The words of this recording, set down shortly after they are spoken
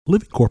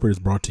Living Corporate is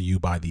brought to you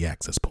by The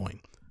Access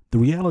Point. The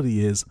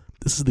reality is,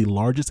 this is the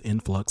largest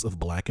influx of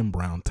Black and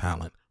brown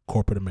talent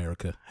corporate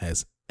America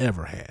has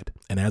ever had.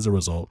 And as a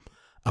result,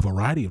 a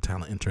variety of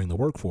talent entering the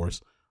workforce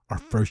are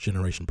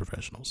first-generation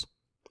professionals.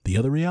 The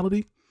other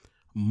reality?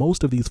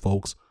 Most of these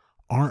folks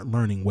aren't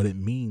learning what it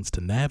means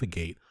to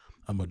navigate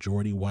a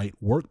majority white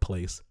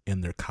workplace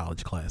in their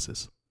college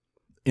classes.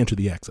 Enter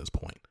The Access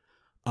Point,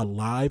 a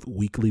live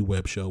weekly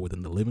web show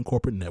within the Living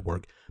Corporate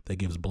Network that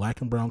gives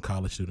Black and brown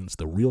college students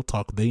the real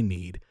talk they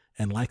need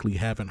and likely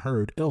haven't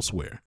heard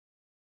elsewhere.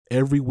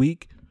 Every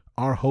week,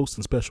 our hosts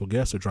and special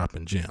guests are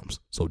dropping gems,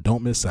 so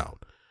don't miss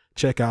out.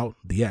 Check out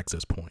The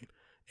Access Point,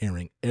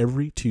 airing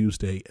every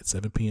Tuesday at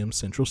 7 p.m.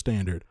 Central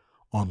Standard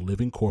on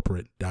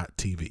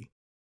livingcorporate.tv.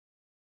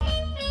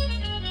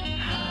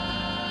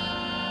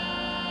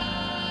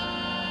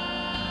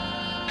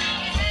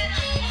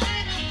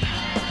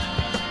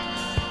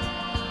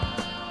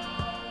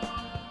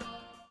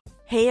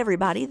 Hey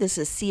everybody, this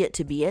is See It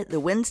to Be It, the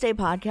Wednesday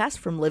podcast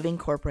from Living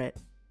Corporate.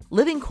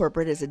 Living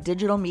Corporate is a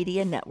digital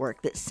media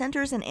network that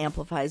centers and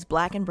amplifies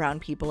Black and brown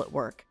people at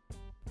work.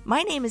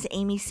 My name is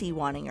Amy C.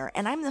 Waninger,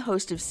 and I'm the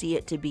host of See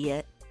It to Be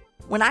It.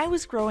 When I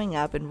was growing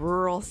up in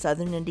rural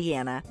southern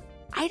Indiana,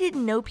 I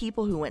didn't know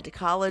people who went to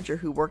college or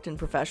who worked in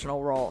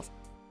professional roles.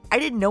 I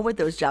didn't know what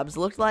those jobs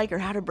looked like or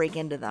how to break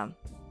into them.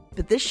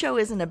 But this show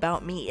isn't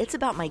about me, it's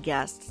about my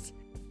guests.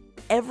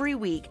 Every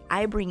week,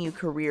 I bring you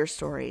career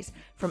stories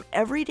from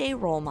everyday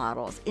role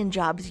models in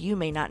jobs you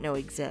may not know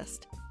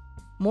exist.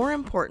 More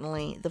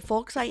importantly, the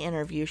folks I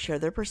interview share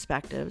their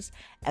perspectives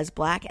as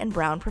Black and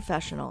brown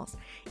professionals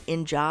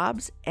in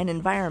jobs and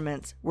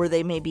environments where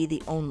they may be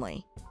the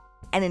only.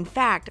 And in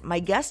fact, my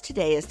guest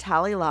today is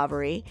Tali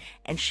Lavery,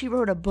 and she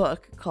wrote a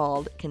book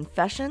called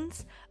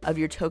Confessions of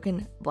Your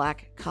Token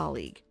Black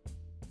Colleague.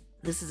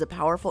 This is a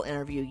powerful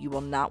interview. You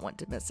will not want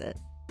to miss it.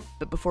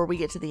 But before we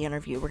get to the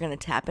interview, we're going to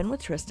tap in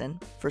with Tristan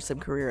for some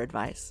career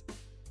advice.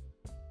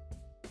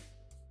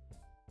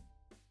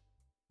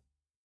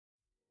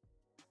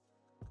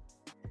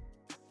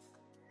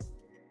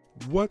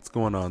 What's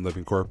going on,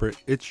 Living Corporate?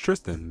 It's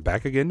Tristan,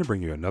 back again to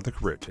bring you another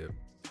career tip.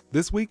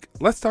 This week,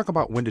 let's talk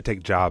about when to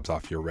take jobs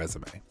off your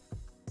resume.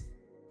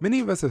 Many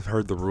of us have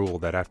heard the rule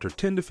that after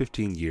 10 to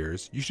 15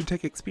 years, you should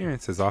take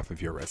experiences off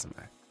of your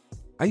resume.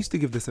 I used to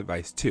give this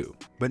advice too,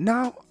 but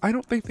now I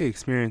don't think the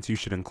experience you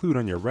should include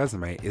on your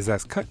resume is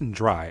as cut and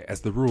dry as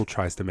the rule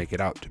tries to make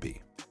it out to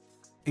be.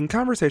 In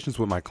conversations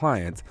with my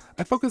clients,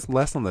 I focus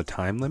less on the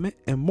time limit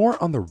and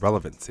more on the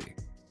relevancy.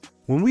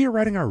 When we are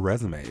writing our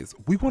resumes,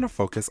 we want to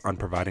focus on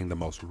providing the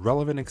most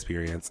relevant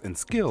experience and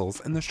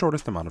skills in the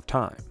shortest amount of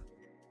time.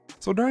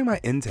 So during my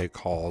intake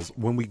calls,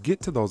 when we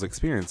get to those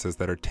experiences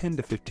that are 10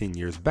 to 15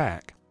 years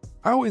back,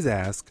 I always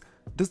ask,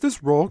 does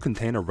this role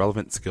contain a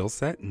relevant skill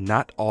set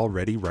not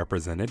already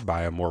represented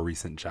by a more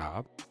recent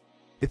job?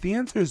 If the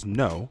answer is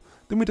no,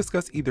 then we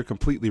discuss either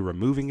completely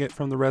removing it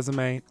from the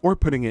resume or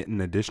putting it in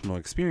an additional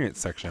experience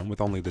section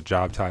with only the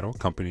job title,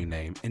 company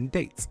name, and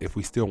dates if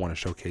we still want to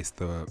showcase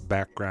the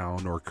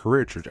background or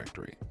career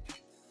trajectory.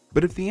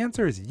 But if the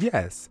answer is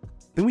yes,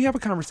 then we have a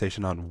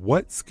conversation on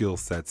what skill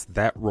sets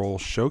that role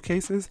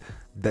showcases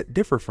that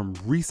differ from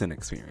recent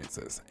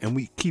experiences, and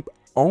we keep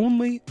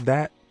only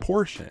that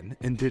portion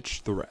and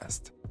ditch the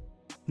rest.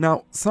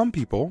 Now, some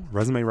people,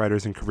 resume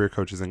writers and career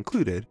coaches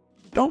included,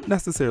 don't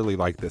necessarily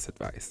like this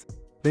advice.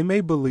 They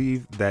may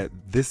believe that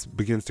this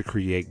begins to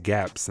create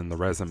gaps in the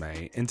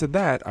resume, and to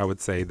that, I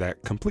would say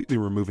that completely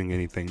removing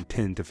anything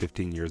 10 to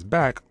 15 years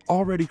back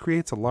already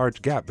creates a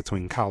large gap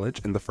between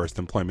college and the first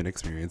employment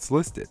experience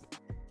listed.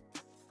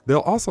 They'll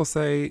also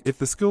say if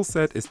the skill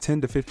set is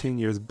 10 to 15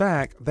 years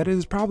back, that it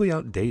is probably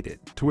outdated,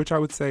 to which I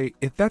would say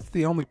if that's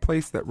the only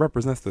place that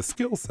represents the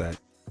skill set,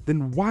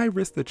 then why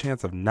risk the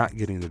chance of not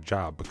getting the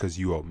job because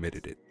you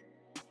omitted it?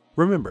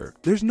 Remember,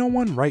 there's no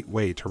one right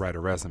way to write a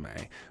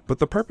resume, but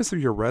the purpose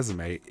of your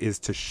resume is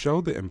to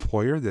show the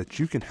employer that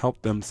you can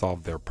help them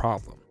solve their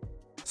problem.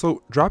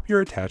 So drop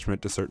your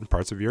attachment to certain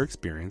parts of your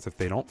experience if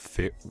they don't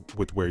fit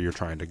with where you're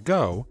trying to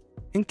go,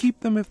 and keep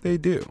them if they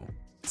do.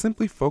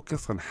 Simply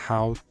focus on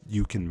how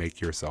you can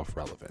make yourself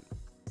relevant.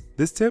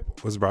 This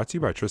tip was brought to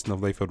you by Tristan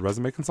of Layfield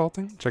Resume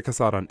Consulting. Check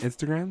us out on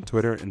Instagram,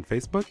 Twitter, and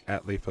Facebook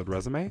at Layfield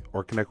Resume,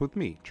 or connect with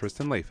me,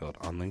 Tristan Layfield,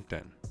 on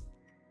LinkedIn.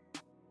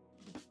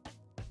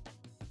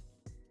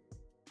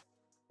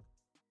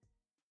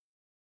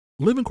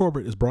 Living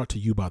Corporate is brought to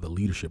you by The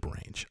Leadership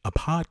Range, a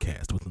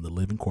podcast within the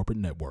Living Corporate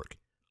Network.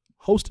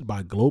 Hosted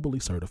by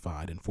globally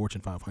certified and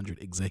Fortune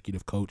 500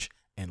 executive coach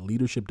and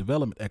leadership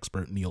development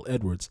expert Neil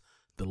Edwards,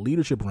 The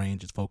Leadership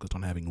Range is focused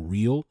on having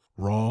real,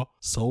 raw,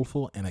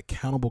 soulful, and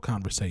accountable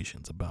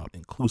conversations about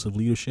inclusive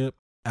leadership,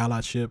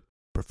 allyship,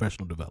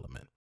 professional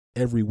development.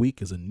 Every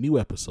week is a new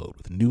episode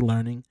with new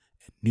learning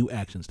and new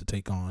actions to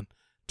take on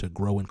to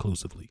grow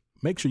inclusively.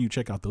 Make sure you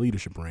check out The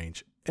Leadership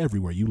Range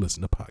everywhere you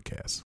listen to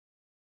podcasts.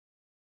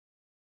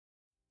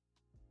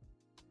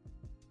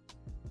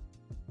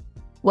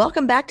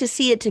 Welcome back to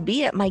See It to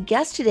Be It. My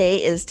guest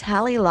today is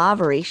Tali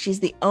Lavery. She's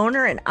the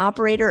owner and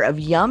operator of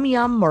Yum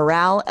Yum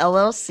Morale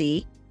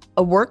LLC,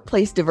 a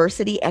workplace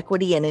diversity,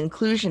 equity, and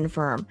inclusion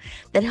firm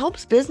that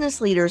helps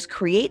business leaders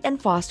create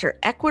and foster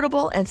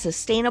equitable and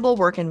sustainable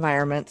work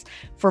environments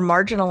for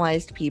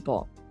marginalized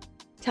people.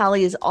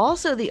 Tally is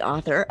also the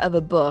author of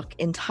a book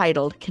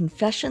entitled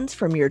Confessions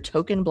from Your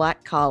Token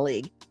Black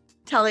Colleague.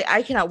 Tally,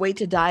 I cannot wait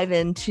to dive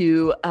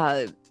into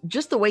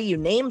just the way you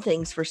name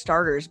things for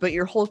starters, but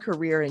your whole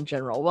career in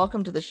general.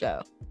 Welcome to the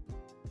show.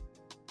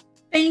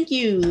 Thank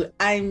you.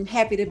 I'm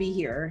happy to be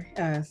here.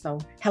 So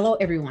hello,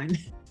 everyone.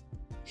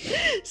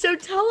 So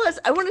tell us,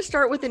 I want to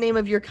start with the name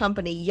of your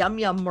company, Yum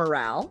Yum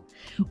Morale.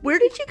 Where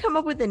did you come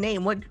up with the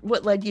name?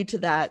 What led you to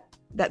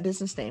that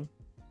business name?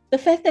 The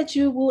fact that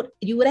you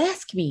would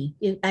ask me.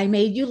 If I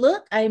made you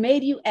look, I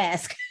made you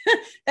ask.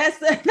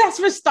 That's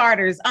for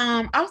starters.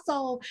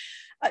 Also,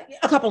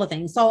 a couple of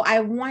things. So I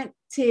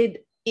wanted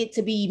it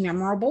to be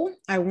memorable.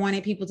 I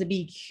wanted people to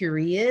be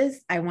curious.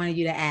 I wanted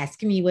you to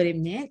ask me what it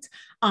meant.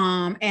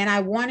 And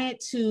I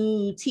wanted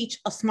to teach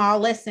a small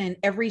lesson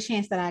every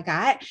chance that I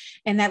got.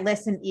 And that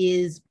lesson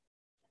is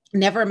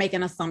never make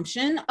an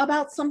assumption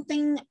about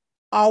something.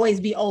 Always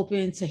be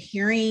open to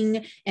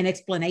hearing an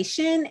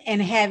explanation and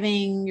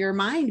having your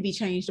mind be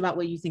changed about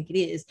what you think it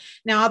is.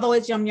 Now, although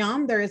it's Yum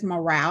Yum, there is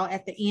morale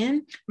at the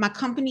end. My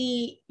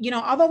company,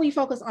 although we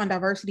focus on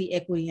diversity,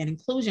 equity, and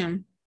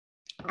inclusion,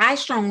 I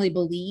strongly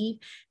believe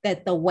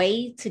that the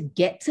way to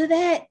get to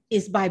that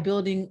is by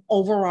building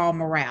overall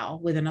morale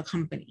within a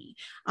company.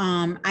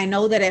 I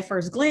know that at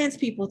first glance,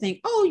 people think,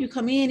 oh, you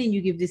come in and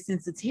you give this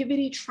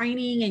sensitivity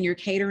training and you're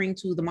catering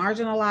to the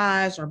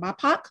marginalized or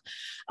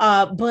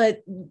BIPOC.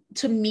 But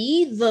to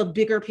me, the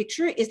bigger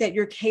picture is that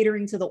you're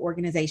catering to the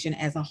organization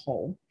as a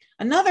whole.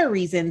 Another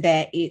reason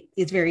that it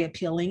is very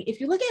appealing, if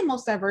you look at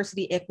most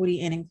diversity,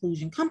 equity, and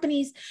inclusion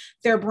companies,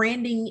 their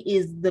branding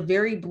is the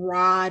very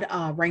broad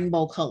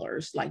rainbow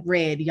colors like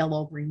red,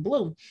 yellow, green,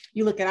 blue.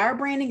 You look at our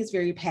branding, it's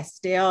very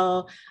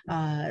pastel,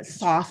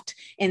 soft.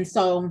 And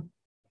so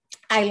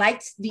I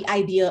liked the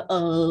idea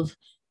of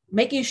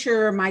making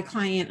sure my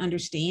client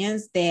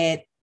understands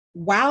that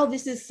while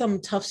this is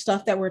some tough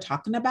stuff that we're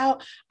talking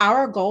about,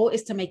 our goal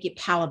is to make it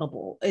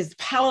as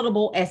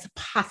palatable as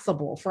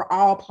possible for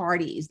all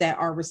parties that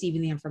are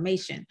receiving the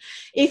information.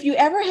 If you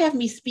ever have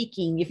me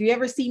speaking, if you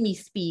ever see me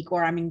speak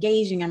or I'm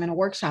engaging, I'm in a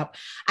workshop,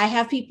 I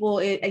have people,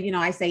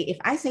 I say, if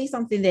I say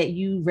something that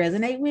you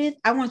resonate with,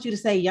 I want you to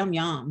say yum,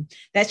 yum.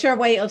 That's your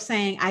way of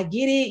saying, I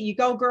get it. You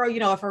go, girl.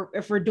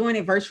 If we're doing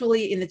it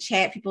virtually in the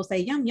chat, people say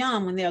yum,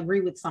 yum when they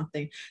agree with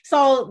something.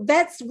 So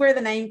that's where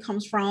the name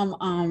comes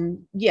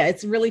from.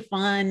 It's really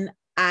fun.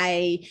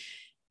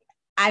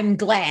 I'm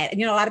glad.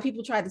 A lot of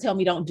people tried to tell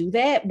me don't do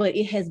that, but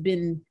it has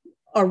been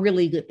a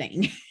really good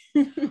thing.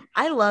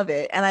 I love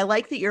it. And I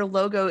like that your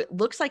logo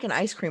looks like an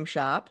ice cream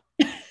shop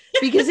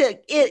because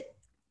it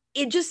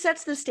just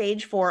sets the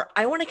stage for,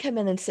 I want to come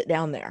in and sit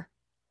down there.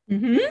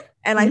 Mm-hmm.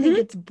 And I think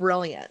it's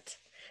brilliant.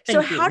 So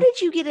how did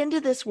you get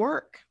into this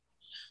work?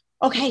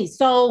 Okay.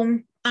 So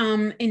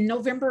in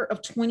November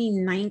of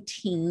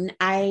 2019,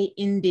 I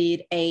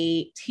ended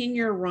a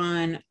 10-year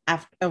run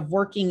of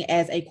working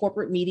as a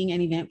corporate meeting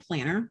and event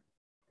planner.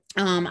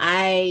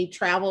 I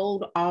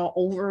traveled all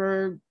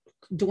over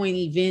doing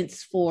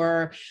events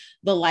for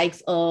the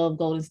likes of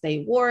Golden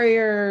State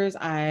Warriors.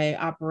 I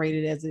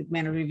operated as a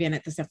manager event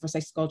at the San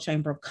Francisco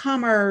Chamber of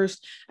Commerce.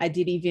 I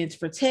did events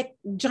for tech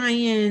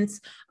giants.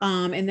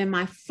 And then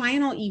my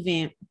final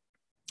event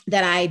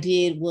that I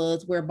did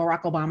was where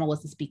Barack Obama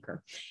was the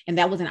speaker. And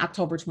that was in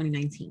October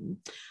 2019.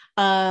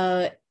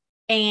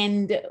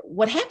 And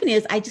what happened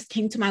is I just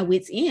came to my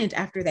wit's end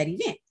after that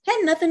event.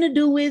 Had nothing to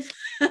do with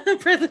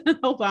President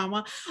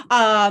Obama,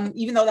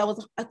 even though that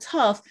was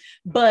tough,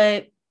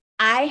 but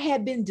I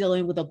had been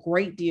dealing with a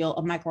great deal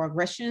of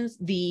microaggressions.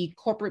 The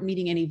corporate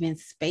meeting and event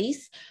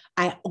space,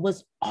 I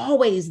was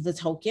always the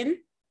token.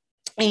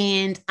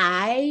 And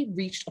I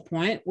reached a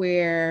point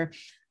where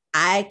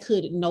I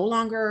could no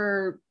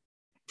longer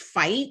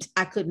fight.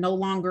 I could no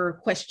longer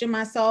question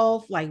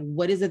myself, like,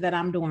 what is it that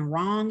I'm doing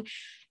wrong?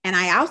 And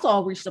I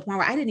also reached a point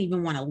where I didn't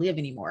even want to live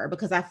anymore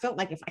because I felt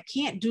like if I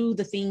can't do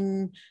the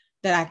thing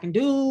that I can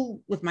do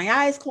with my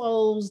eyes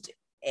closed,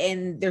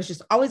 and there's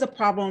just always a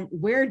problem,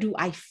 where do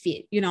I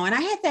fit? And I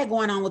had that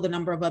going on with a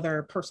number of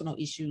other personal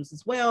issues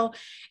as well.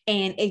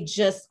 And it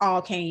just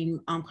all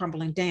came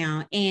crumbling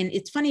down. And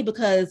it's funny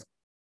because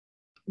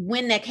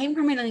when that came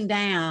crumbling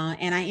down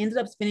and I ended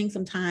up spending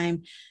some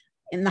time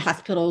in the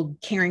hospital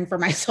caring for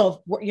myself,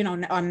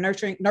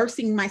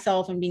 nursing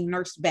myself and being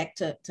nursed back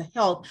to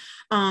health.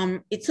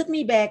 It took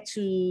me back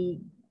to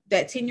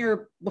that 10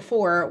 year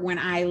before when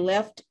I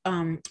left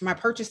my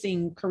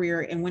purchasing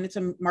career and went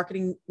into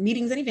marketing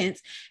meetings and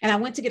events. And I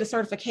went to get a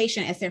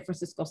certification at San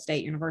Francisco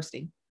State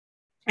University.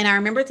 And I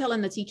remember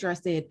telling the teacher, I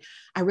said,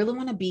 I really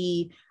want to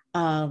be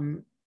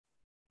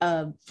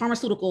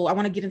pharmaceutical. I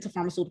want to get into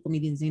pharmaceutical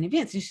meetings and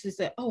events. And she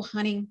said, oh,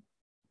 honey,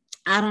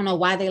 I don't know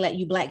why they let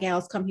you Black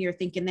gals come here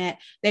thinking that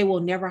they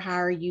will never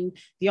hire you.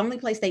 The only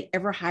place they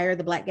ever hire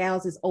the Black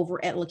gals is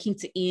over at La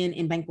Quinta Inn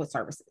in Banquet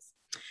Services.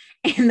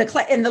 And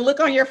the look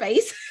on your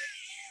face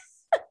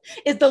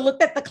is the look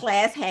that the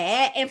class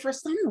had. And for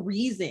some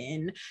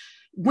reason,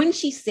 when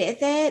she said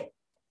that,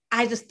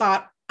 I just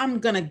thought, I'm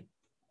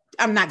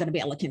not going to be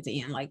able to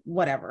continue, like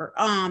whatever.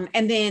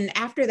 And then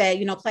after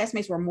that,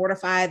 classmates were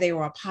mortified. They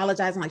were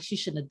apologizing, like she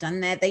shouldn't have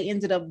done that. They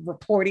ended up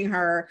reporting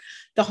her,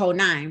 the whole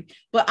nine.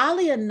 But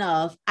oddly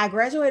enough, I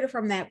graduated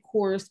from that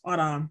course on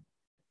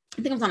I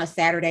think it was on a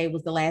Saturday,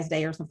 was the last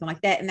day or something like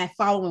that. And that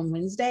following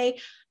Wednesday,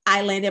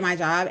 I landed my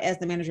job as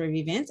the manager of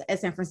events at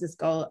San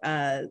Francisco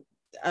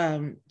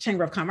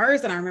Chamber of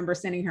Commerce. And I remember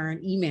sending her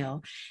an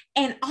email.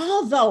 And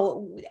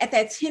although at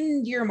that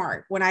 10-year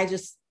mark, when I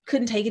just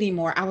couldn't take it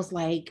anymore, I was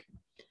like,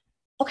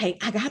 okay,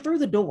 I got through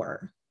the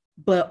door,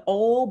 but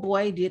oh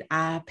boy, did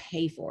I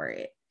pay for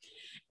it.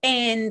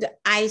 And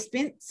I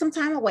spent some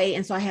time away.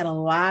 And so I had a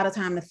lot of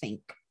time to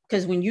think,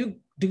 because when you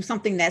do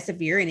something that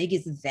severe and it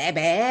gets that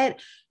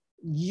bad,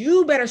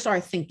 you better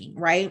start thinking,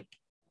 right?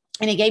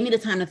 And it gave me the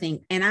time to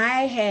think. And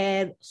I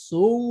had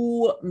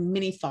so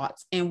many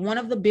thoughts. And one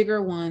of the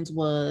bigger ones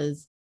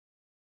was,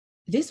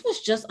 this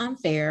was just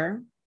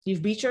unfair.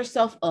 You've beat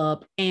yourself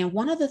up. And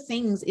one of the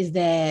things is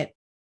that,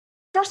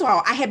 first of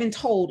all, I had been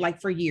told, like,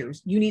 for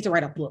years, you need to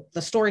write a book.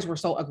 The stories were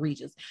so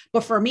egregious.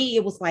 But for me,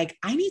 it was like,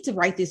 I need to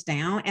write this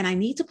down and I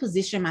need to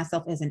position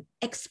myself as an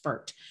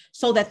expert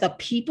so that the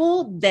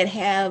people that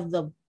have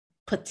the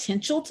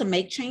potential to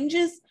make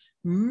changes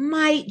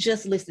might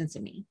just listen to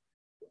me.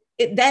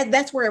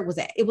 That's where it was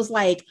at. It was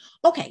like,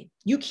 okay,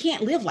 you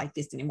can't live like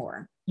this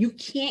anymore. You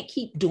can't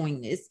keep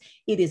doing this.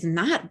 It is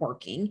not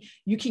working.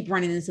 You keep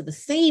running into the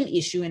same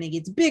issue and it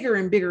gets bigger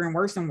and bigger and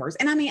worse and worse.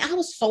 And I mean, I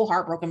was so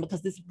heartbroken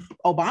because this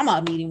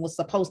Obama meeting was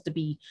supposed to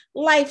be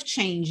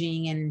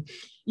life-changing and,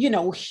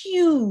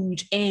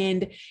 huge.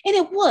 And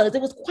it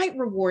was quite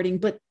rewarding.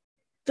 But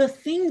the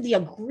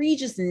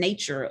egregious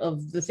nature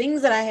of the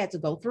things that I had to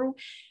go through,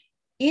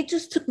 it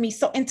just took me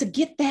and to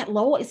get that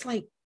low, it's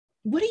like,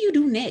 what do you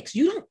do next?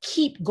 You don't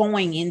keep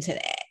going into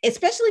that,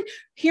 especially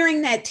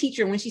hearing that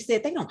teacher when she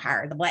said they don't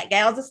hire the Black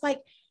gals. It's like,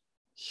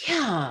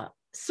 yeah.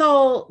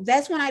 So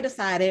that's when I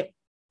decided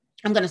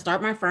I'm going to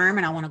start my firm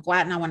and I want to go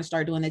out and I want to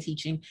start doing the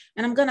teaching.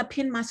 And I'm going to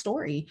pin my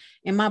story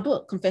in my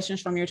book,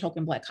 Confessions from Your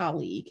Token Black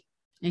Colleague.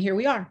 And here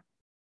we are.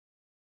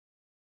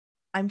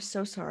 I'm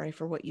so sorry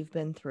for what you've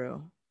been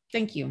through.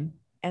 Thank you.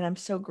 And I'm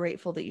so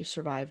grateful that you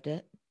survived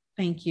it.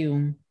 Thank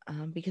you.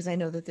 Because I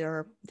know that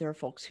there are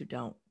folks who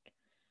don't.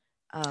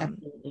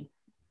 Absolutely.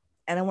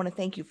 And I want to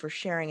thank you for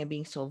sharing and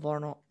being so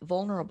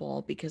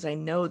vulnerable, because I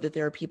know that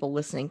there are people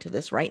listening to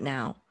this right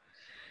now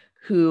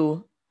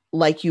who,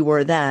 like you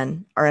were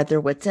then, are at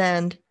their wit's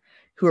end,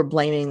 who are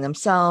blaming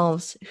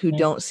themselves, who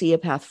don't see a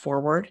path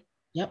forward.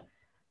 Yep.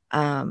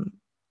 And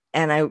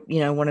I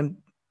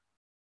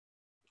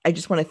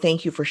just want to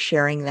thank you for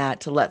sharing that,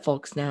 to let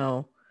folks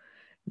know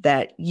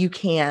that you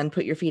can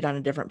put your feet on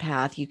a different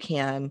path. You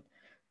can,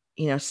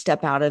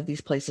 step out of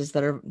these places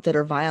that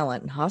are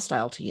violent and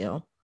hostile to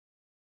you.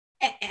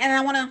 And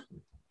I want to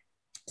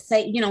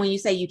say, when you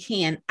say you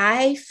can,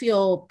 I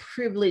feel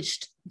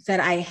privileged that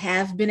I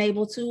have been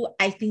able to.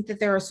 I think that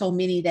there are so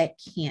many that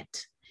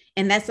can't.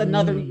 And that's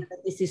another reason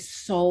that this is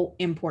so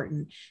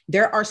important.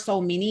 There are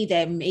so many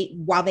that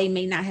while they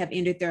may not have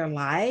ended their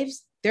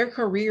lives, their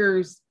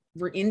careers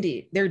were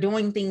ended. They're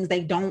doing things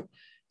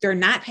they're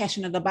not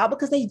passionate about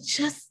because they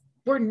just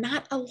were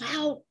not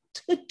allowed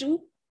to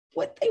do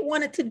what they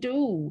wanted to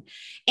do.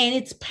 And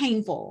it's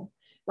painful,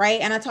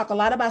 right? And I talk a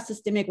lot about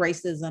systemic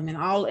racism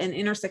and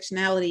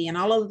intersectionality and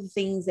all of the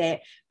things that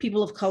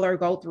people of color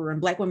go through,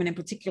 and Black women in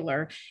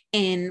particular.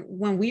 And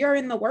when we are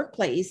in the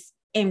workplace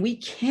and we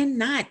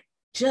cannot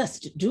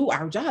just do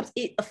our jobs,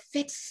 it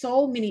affects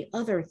so many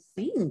other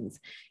things.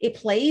 It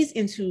plays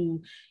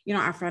into,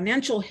 our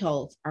financial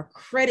health, our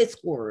credit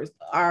scores,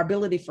 our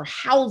ability for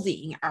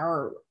housing,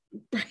 our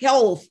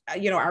health,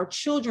 our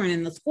children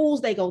and the schools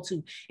they go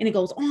to, and it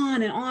goes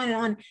on and on and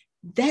on.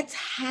 That's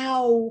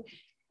how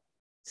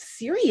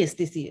serious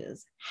this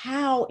is,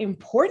 how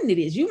important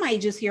it is. You might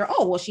just hear,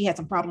 oh, well, she had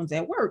some problems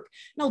at work.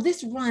 No,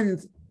 this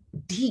runs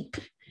deep.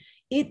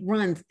 It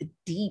runs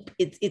deep.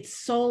 It's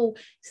so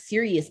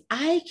serious.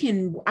 I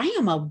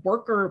am a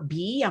worker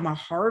bee. I'm a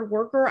hard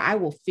worker. I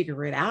will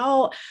figure it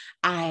out.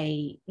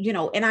 And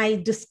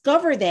I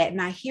discover that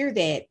and I hear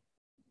that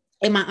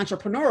in my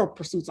entrepreneurial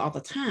pursuits all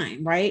the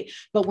time, right?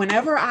 But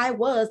whenever I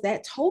was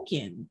that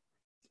token,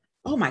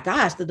 oh my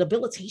gosh, the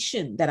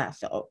debilitation that I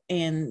felt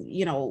and,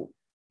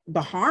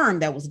 the harm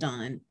that was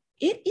done,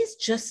 it is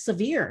just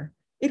severe.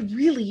 It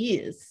really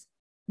is,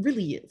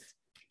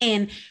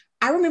 And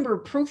I remember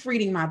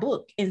proofreading my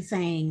book and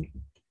saying,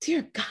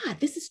 dear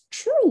God, this is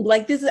true.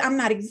 Like I'm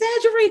not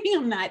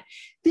exaggerating.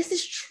 This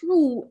is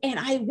true. And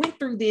I went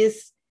through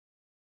this.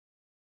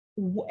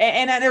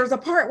 And there was a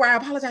part where I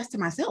apologized to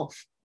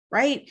myself,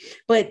 right?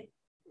 But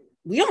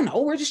we don't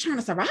know. We're just trying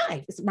to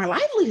survive. It's my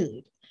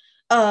livelihood.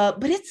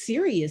 But it's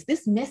serious.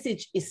 This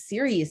message is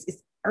serious.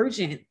 It's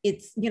urgent.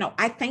 It's,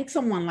 I thank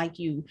someone like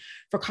you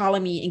for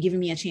calling me and giving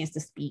me a chance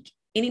to speak.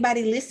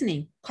 Anybody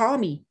listening, call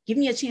me, give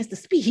me a chance to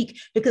speak,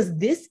 because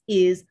this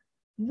is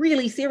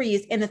really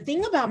serious. And the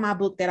thing about my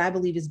book that I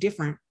believe is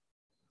different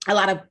a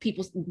lot of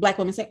people, Black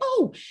women say,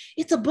 oh,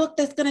 it's a book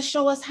that's going to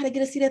show us how to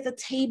get a seat at the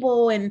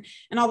table and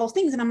all those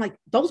things. And I'm like,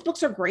 those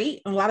books are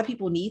great. And a lot of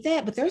people need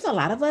that. But there's a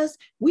lot of us,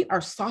 we are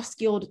soft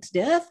skilled to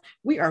death.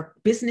 We are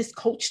business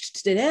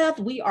coached to death.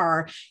 We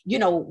are,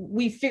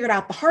 we figured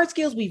out the hard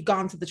skills. We've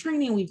gone to the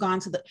training. We've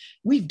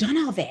done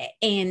all that.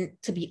 And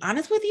to be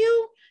honest with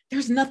you,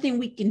 there's nothing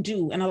we can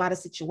do in a lot of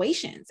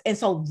situations. And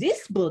so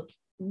this book,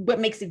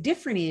 what makes it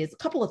different is a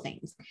couple of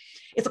things.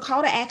 It's a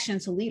call to action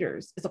to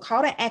leaders. It's a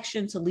call to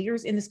action to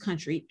leaders in this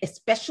country,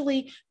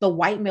 especially the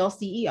white male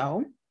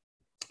CEO.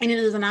 And it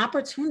is an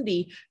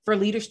opportunity for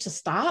leaders to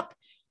stop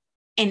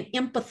and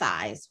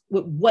empathize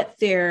with what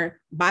their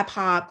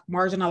BIPOC,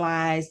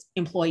 marginalized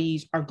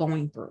employees are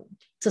going through.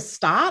 To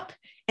stop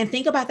and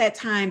think about that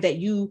time that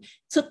you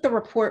took the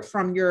report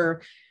from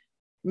your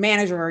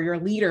manager or your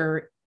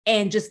leader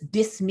and just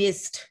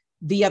dismissed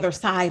the other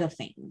side of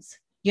things.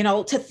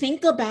 To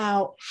think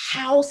about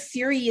how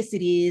serious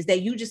it is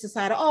that you just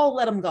decided, oh,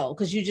 let them go.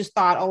 Because you just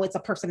thought, oh, it's a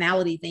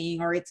personality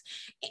thing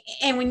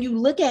and when you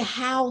look at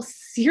how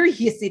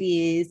serious it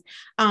is,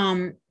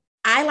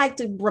 I like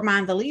to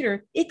remind the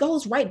leader, it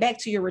goes right back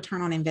to your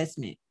return on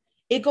investment.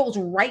 It goes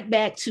right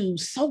back to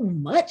so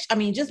much. I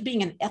mean, just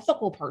being an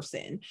ethical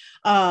person,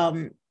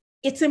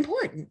 it's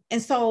important.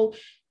 And so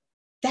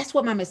that's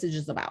what my message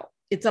is about.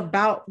 It's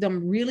about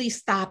them really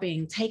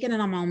stopping, taking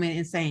in a moment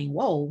and saying,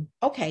 whoa,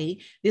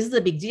 okay, this is a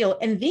big deal.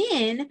 And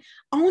then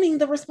owning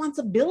the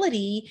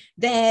responsibility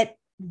that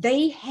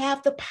they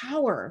have the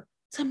power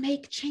to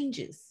make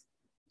changes.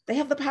 They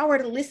have the power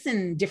to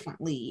listen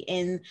differently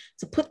and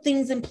to put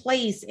things in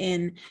place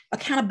and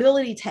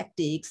accountability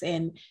tactics.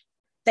 And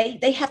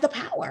they have the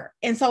power.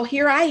 And so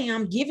here I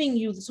am giving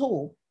you the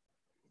tool.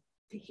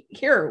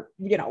 Here,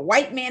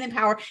 white man in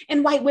power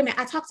and white women.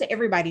 I talk to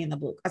everybody in the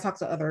book. I talk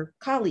to other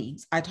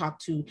colleagues. I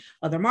talk to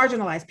other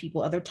marginalized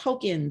people, other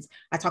tokens.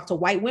 I talk to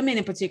white women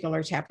in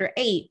particular, chapter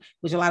 8,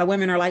 which a lot of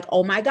women are like,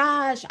 oh my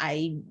gosh,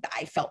 I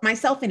felt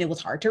myself and it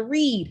was hard to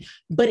read,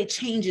 but it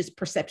changes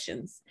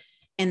perceptions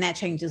and that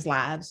changes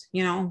lives,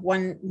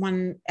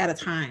 one at a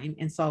time.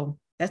 And so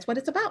that's what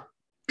it's about.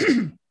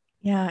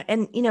 Yeah.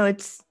 And,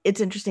 it's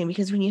interesting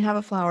because when you have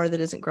a flower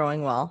that isn't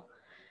growing well,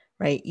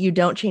 right, you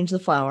don't change the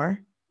flower.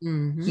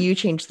 Mm-hmm. You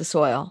change the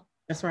soil.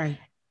 That's right.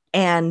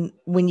 And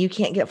when you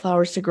can't get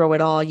flowers to grow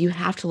at all, you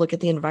have to look at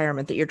the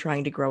environment that you're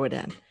trying to grow it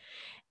in.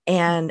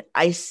 And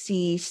I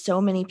see so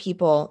many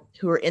people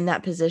who are in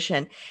that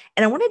position.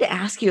 And I wanted to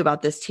ask you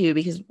about this too,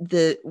 because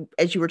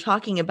as you were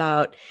talking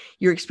about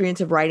your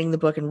experience of writing the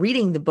book and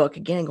reading the book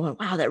again and going,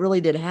 wow, that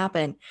really did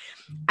happen.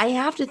 I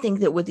have to think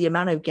that with the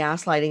amount of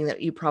gaslighting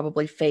that you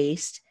probably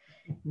faced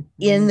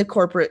in the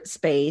corporate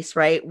space,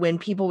 right? When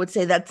people would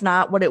say that's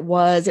not what it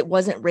wasn't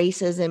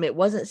racism, it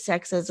wasn't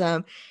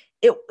sexism,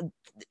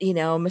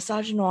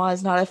 misogynoir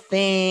is not a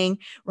thing,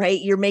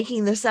 right? You're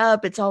making this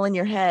up, it's all in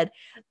your head.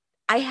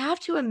 I have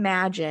to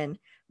imagine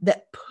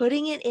that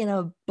putting it in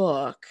a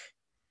book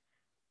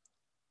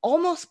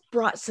almost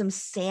brought some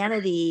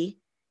sanity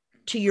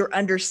to your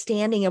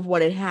understanding of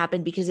what had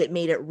happened because it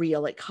made it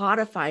real. It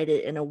codified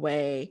it in a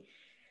way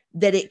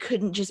that it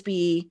couldn't just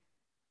be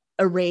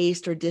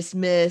erased or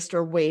dismissed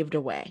or waved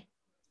away.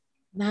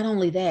 Not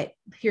only that,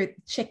 here,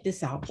 check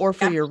this out. Or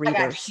for your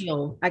readers.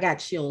 I got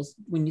chills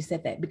when you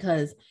said that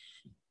because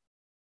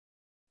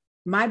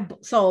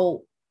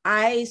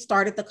I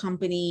started the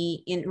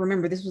company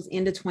remember, this was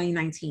end of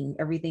 2019,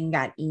 everything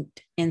got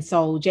inked. And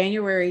so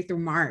January through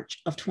March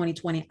of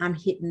 2020, I'm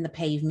hitting the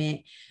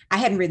pavement. I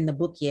hadn't written the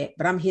book yet,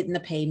 but I'm hitting the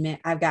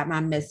pavement. I've got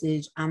my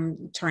message.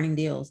 I'm turning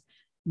deals.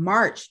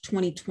 March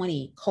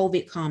 2020,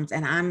 COVID comes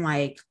and I'm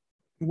like,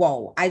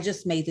 whoa, I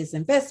just made this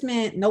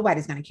investment.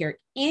 Nobody's going to care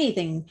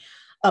anything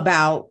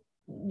about,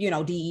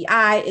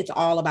 DEI. It's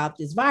all about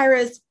this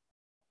virus.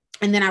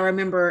 And then I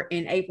remember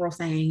in April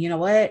saying, you know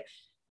what?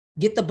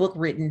 Get the book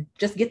written.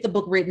 Just get the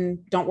book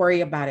written. Don't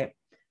worry about it.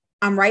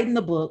 I'm writing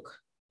the book.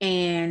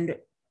 And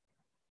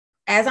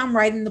as I'm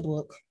writing the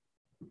book,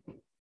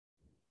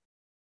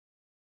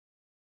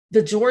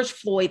 the George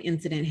Floyd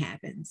incident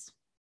happens.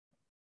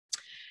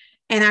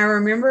 And I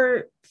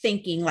remember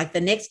thinking, like,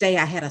 the next day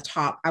I had a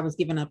talk, I was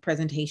giving a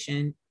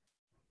presentation,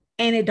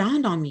 and it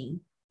dawned on me,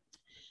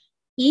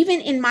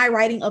 even in my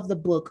writing of the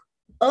book,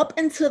 up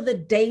until the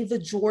day the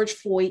George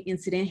Floyd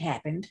incident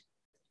happened,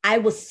 I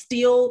was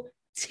still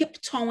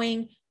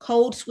tiptoeing,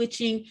 code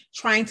switching,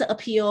 trying to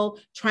appeal,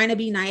 trying to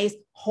be nice,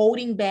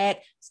 holding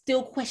back,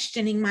 still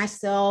questioning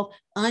myself,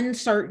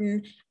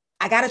 uncertain.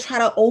 I got to try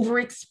to over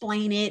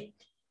explain it.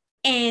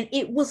 And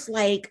it was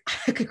like,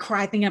 I could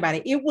cry thinking about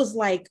it. It was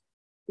like,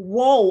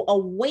 whoa, a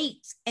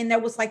weight. And there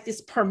was like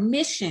this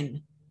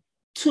permission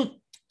to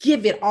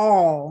give it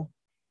all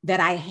that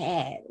I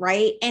had,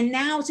 right? And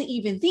now to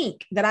even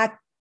think that I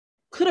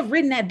could have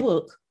written that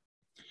book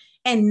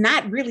and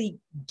not really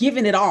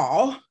given it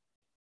all,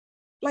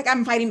 like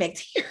I'm fighting back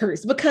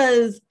tears,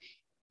 because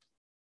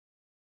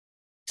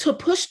to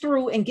push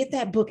through and get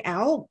that book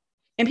out,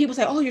 and people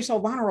say, oh, you're so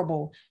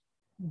vulnerable.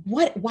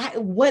 now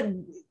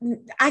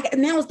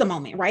is the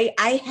moment, right?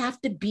 I have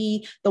to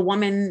be the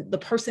woman, the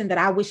person that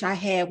I wish I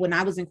had when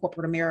I was in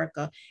corporate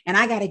America. And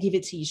I got to give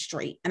it to you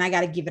straight, and I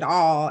got to give it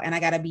all. And I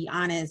got to be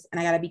honest, and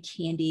I got to be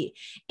candid.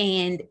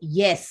 And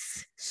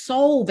yes,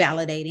 so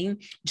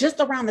validating.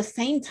 Just around the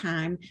same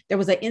time, there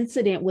was an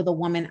incident with a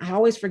woman. I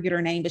always forget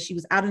her name, but she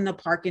was out in the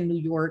park in New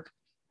York,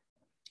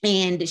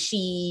 and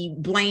she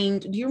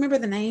blamed, do you remember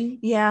the name?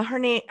 Yeah,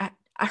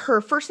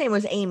 her first name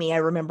was Amy, I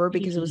remember,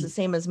 because it was the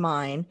same as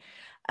mine.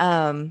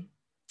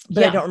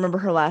 But I don't remember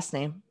her last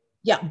name.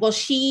 Yeah. Well,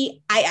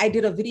 I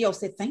did a video,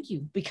 said thank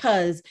you,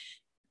 because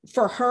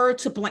for her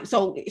to blame.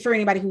 So for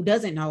anybody who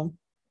doesn't know,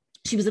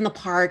 she was in the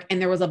park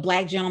and there was a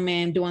Black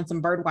gentleman doing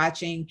some bird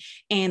watching,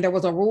 and there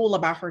was a rule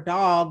about her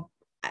dog.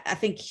 I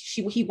think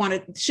he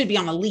should be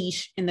on a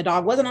leash, and the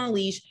dog wasn't on a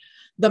leash.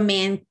 The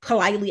man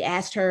politely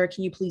asked her,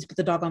 can you please put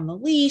the dog on the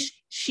leash?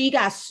 She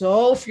got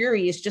so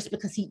furious just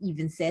because he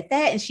even said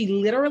that. And she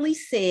literally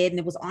said, and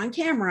it was on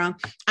camera,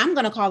 I'm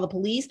going to call the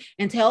police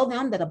and tell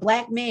them that a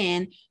Black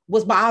man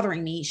was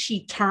bothering me.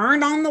 She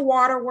turned on the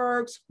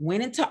waterworks,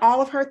 went into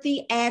all of her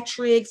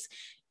theatrics,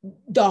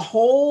 the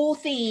whole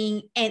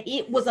thing. And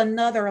it was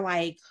another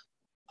like,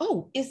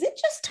 oh, is it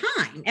just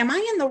time? Am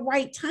I in the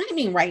right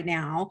timing right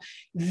now?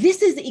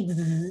 This is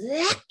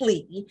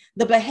exactly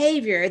the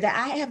behavior that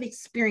I have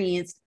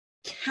experienced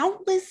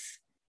countless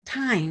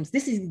times.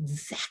 This is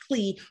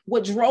exactly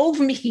what drove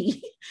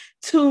me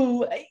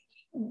to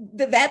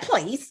that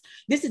place.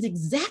 This is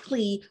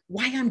exactly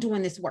why I'm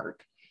doing this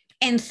work.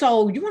 And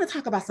so you want to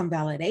talk about some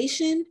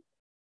validation?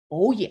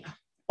 Oh, yeah.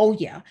 Oh,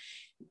 yeah.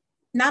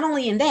 Not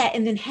only in that,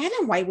 and then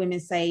having white women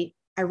say,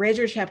 I read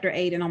your chapter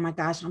 8 and oh my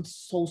gosh, I'm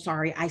so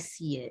sorry. I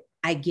see it.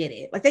 I get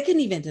it. Like they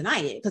couldn't even deny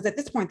it because at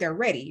this point they're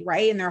ready,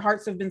 right? And their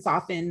hearts have been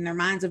softened, and their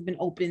minds have been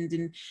opened,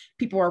 and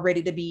people are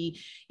ready to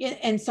be.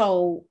 And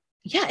so,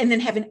 yeah. And then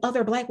having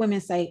other Black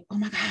women say, oh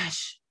my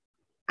gosh,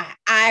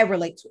 I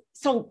relate to it.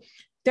 So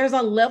there's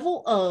a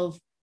level of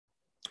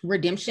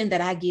redemption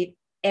that I get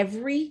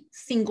every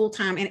single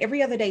time. And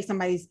every other day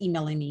somebody's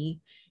emailing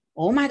me,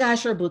 oh my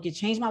gosh, your book, it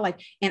changed my life.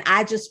 And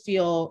I just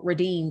feel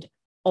redeemed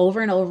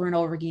over and over and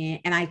over again.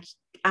 And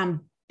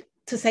I'm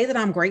to say that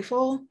I'm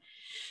grateful.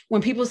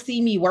 When people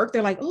see me work,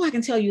 they're like, oh, I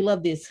can tell you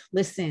love this.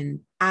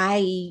 Listen,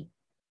 I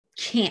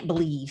can't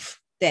believe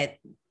that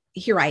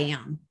here I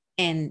am.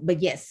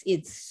 But yes,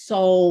 it's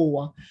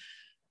so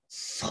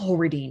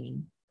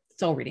redeeming.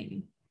 So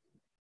redeeming.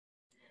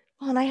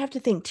 Well, and I have to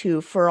think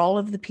too, for all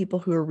of the people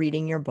who are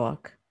reading your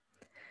book,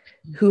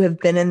 who have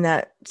been in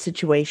that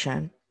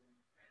situation,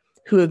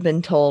 who have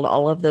been told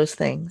all of those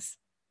things,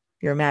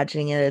 you're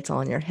imagining it, it's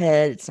all in your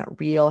head, it's not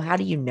real. How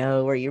do you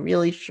know? Are you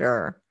really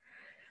sure?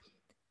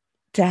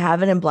 To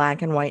have it in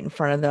black and white in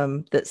front of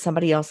them that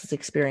somebody else has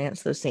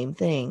experienced those same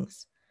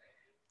things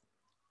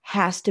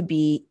has to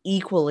be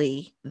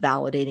equally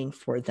validating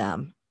for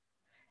them.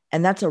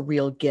 And that's a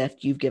real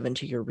gift you've given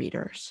to your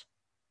readers.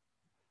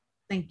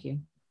 Thank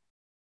you.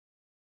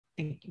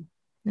 Thank you.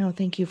 No,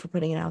 thank you for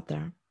putting it out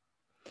there.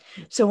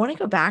 So I want to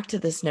go back to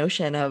this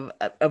notion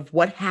of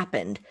what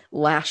happened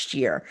last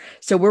year.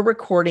 So we're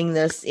recording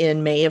this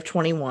in May of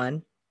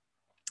 21,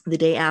 the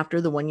day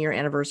after the 1-year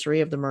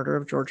anniversary of the murder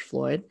of George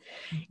Floyd.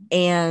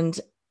 And,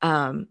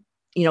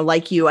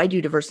 like you, I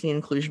do diversity and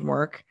inclusion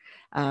work,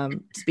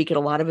 speak at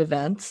a lot of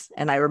events.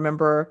 And I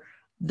remember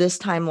this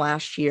time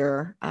last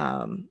year,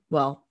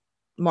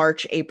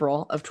 March,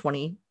 April of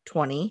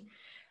 2020,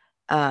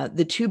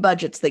 the two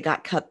budgets that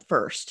got cut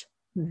first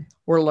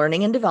were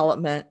learning and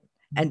development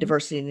and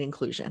diversity and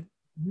inclusion.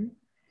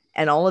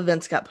 And all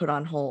events got put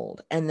on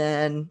hold. And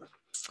then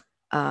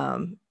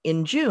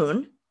in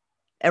June,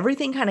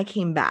 everything kind of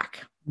came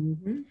back.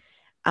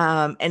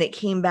 And it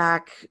came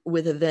back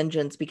with a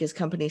vengeance because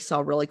companies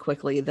saw really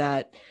quickly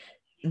that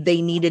they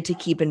needed to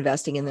keep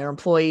investing in their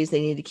employees.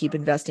 They needed to keep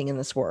investing in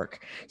this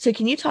work. So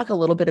can you talk a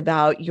little bit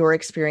about your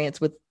experience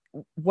with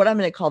what I'm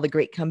going to call the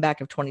great comeback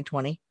of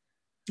 2020?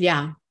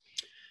 Yeah.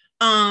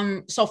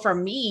 So for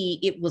me,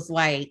 it was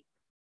like,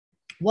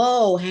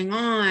 whoa, hang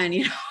on.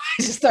 I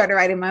just started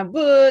writing my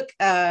book.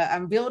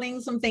 I'm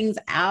building some things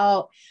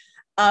out.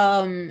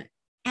 And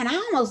I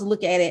almost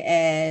look at it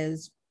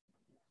as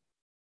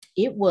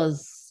it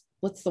was,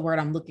 what's the word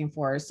I'm looking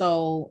for?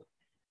 So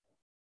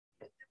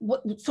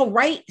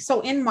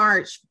in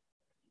March,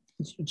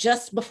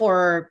 just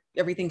before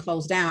everything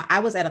closed down, I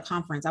was at a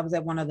conference. I was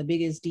at one of the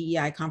biggest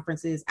DEI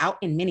conferences out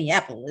in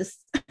Minneapolis.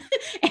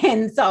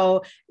 And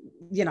so,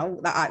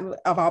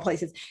 of all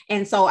places.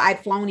 And so I'd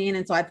flown in,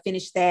 and so I'd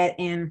finished that.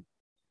 And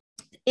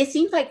it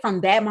seems like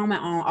from that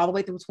moment on, all the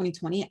way through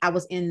 2020, I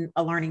was in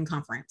a learning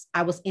conference.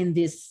 I was in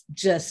this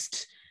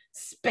just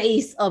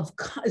space of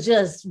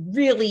just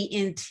really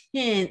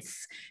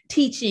intense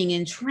teaching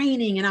and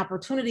training and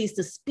opportunities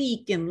to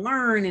speak and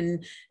learn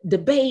and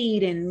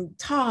debate and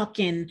talk.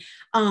 And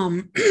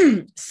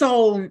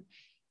so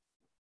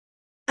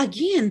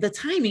again, the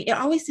timing, it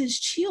always sends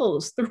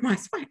chills through my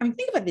spine. I mean,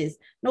 think about this.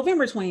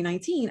 November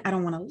 2019, I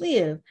don't want to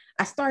live.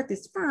 I start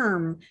this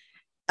firm.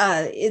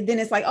 then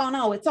it's like, oh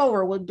no, it's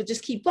over. Well, but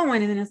just keep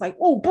going. And then it's like,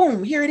 oh,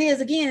 boom, here it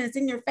is again. It's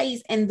in your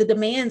face. And the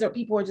demands are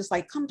people are just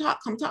like, come talk,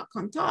 come talk,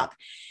 come talk.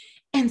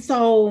 And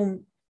so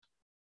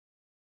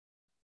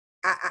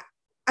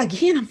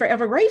again, I'm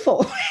forever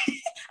grateful.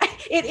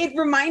 It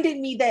reminded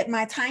me that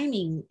my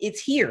timing,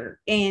 it's here.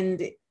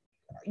 And,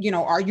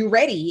 are you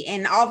ready?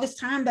 And all this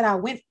time that I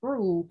went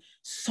through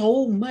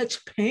so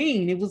much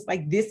pain, it was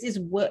like, this is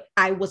what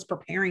I was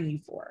preparing you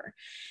for.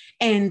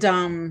 And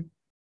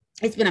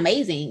it's been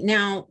amazing.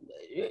 Now,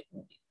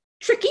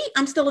 tricky,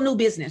 I'm still a new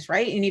business,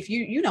 right? And if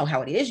you know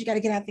how it is, you got to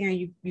get out there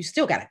and you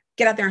still got to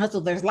get out there and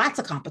hustle. There's lots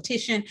of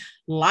competition.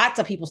 Lots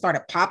of people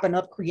started popping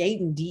up,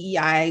 creating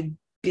DEI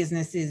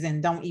businesses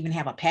and don't even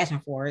have a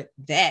passion for it.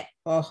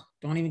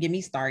 Don't even get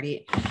me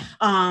started.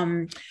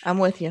 I'm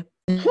with you.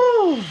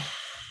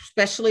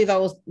 Especially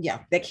those,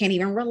 that can't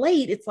even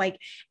relate. It's like,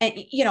 and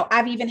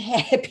I've even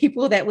had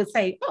people that would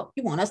say, "Oh,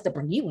 you want us to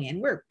bring you in?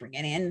 We're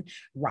bringing in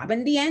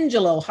Robin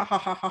DiAngelo." Ha ha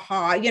ha ha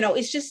ha.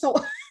 It's just so.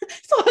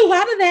 So a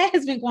lot of that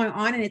has been going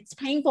on, and it's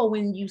painful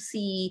when you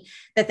see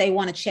that they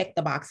want to check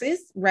the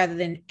boxes rather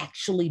than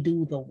actually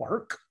do the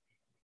work.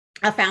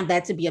 I found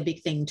that to be a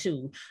big thing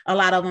too. A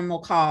lot of them will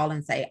call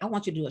and say, I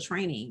want you to do a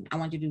training. I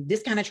want you to do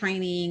this kind of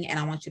training, and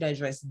I want you to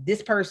address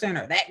this person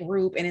or that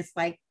group. And it's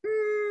like,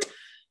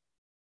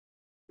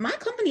 my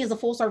company is a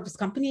full service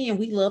company, and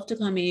we love to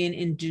come in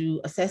and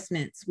do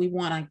assessments. We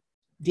want to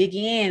dig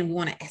in. We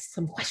want to ask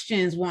some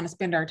questions. We want to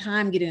spend our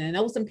time getting to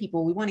know some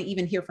people. We want to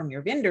even hear from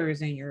your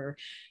vendors and your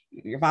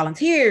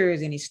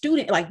volunteers and your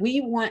students. Like,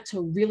 we want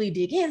to really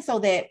dig in so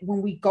that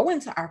when we go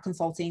into our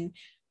consulting,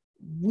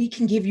 we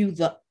can give you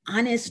the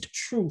honest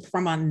truth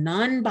from a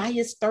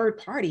non-biased third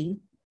party.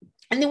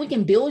 And then we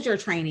can build your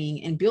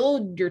training and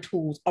build your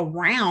tools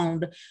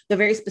around the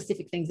very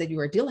specific things that you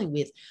are dealing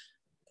with.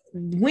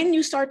 When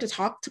you start to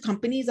talk to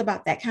companies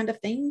about that kind of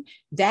thing,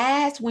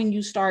 that's when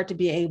you start to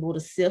be able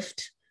to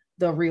sift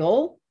the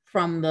real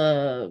from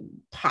the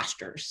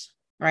postures,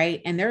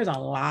 right? And there's a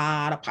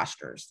lot of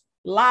postures,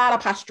 a lot of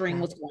posturing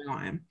what's going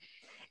on.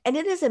 And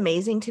it is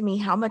amazing to me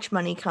how much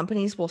money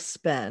companies will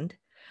spend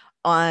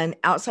on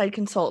outside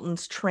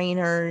consultants,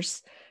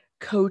 trainers,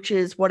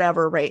 coaches,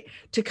 whatever, right?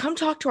 To come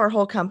talk to our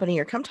whole company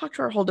or come talk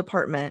to our whole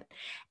department.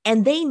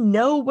 And they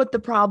know what the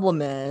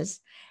problem is.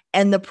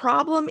 And the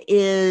problem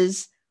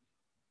is,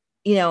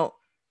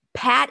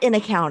 Pat in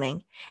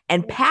accounting,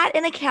 and Pat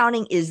in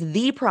accounting is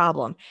the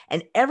problem.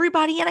 And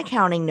everybody in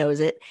accounting knows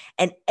it.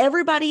 And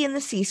everybody in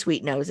the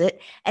C-suite knows it.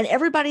 And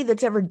everybody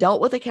that's ever dealt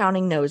with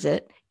accounting knows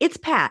it. It's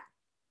Pat.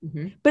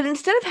 Mm-hmm. But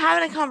instead of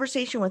having a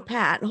conversation with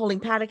Pat and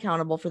holding Pat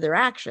accountable for their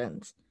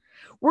actions,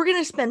 we're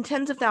going to spend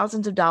tens of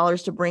thousands of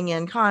dollars to bring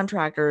in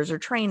contractors or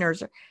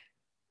trainers.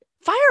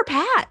 Fire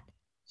Pat.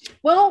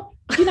 Well,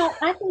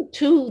 I think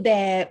too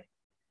that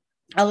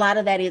a lot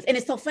of that is, and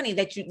it's so funny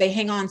that they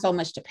hang on so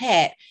much to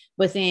Pat,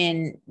 but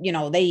then,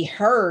 they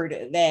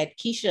heard that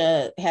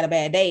Keisha had a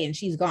bad day and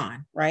she's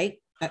gone,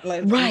 right?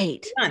 Right.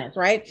 Let's be honest,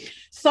 right?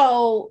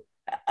 So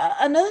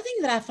another thing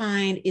that I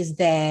find is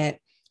that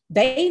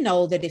they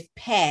know that if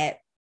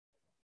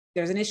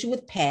there's an issue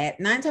with Pat,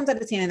 9 times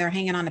out of 10, they're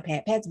hanging on to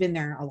Pat. Pat's been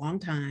there a long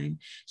time.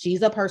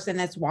 She's a person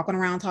that's walking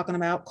around talking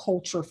about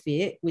culture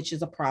fit, which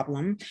is a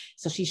problem.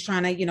 So she's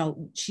trying to,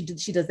 she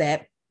does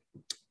that.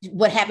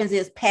 What happens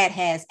is Pat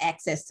has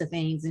access to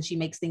things and she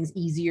makes things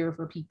easier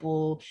for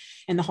people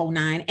and the whole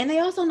nine. And they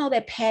also know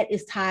that Pat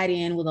is tied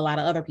in with a lot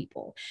of other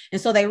people.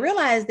 And so they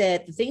realize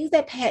that the things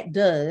that Pat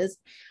does,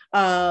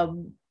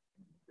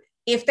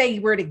 if they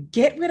were to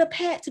get rid of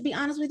Pat, to be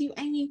honest with you,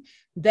 Amy,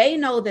 they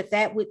know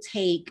that would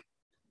take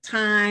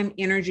time,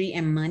 energy,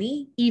 and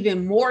money,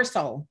 even more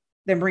so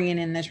than bringing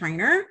in the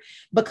trainer.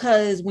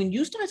 Because when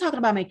you start talking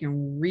about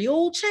making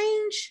real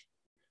change,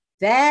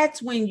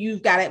 that's when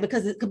you've got it,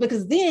 because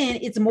then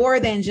it's more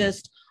than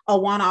just a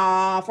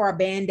one-off or a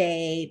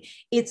Band-Aid.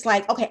 It's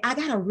like, okay, I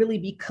got to really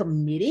be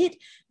committed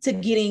to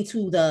getting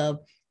to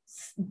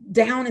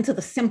down into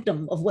the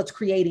symptom of what's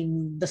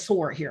creating the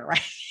sore here,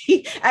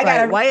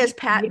 right? Why has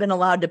Pat been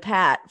allowed to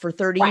pat for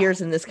 30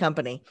 years in this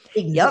company?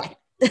 Exactly.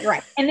 Yep.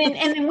 Right. And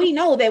then we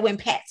know that when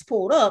Pat's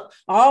pulled up,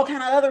 all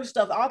kind of other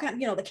stuff, all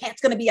kind of, the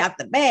cat's going to be out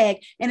the bag.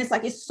 And it's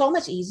like, it's so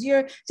much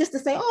easier just to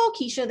say, oh,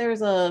 Keisha,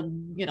 there's a,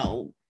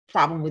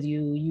 problem with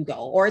you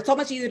go. Or it's so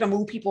much easier to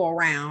move people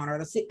around or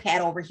to sit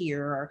Pat over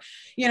here, or,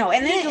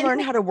 and then to learn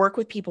how to work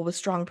with people with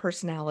strong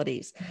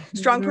personalities. Mm-hmm.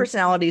 Strong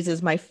personalities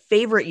is my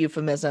favorite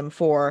euphemism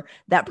for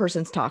that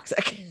person's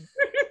toxic.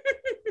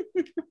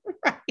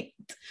 Right.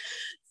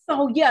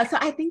 So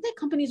I think that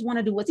companies want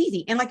to do what's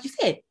easy. And like you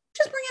said,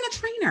 just bring in a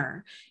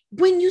trainer.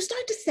 When you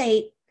start to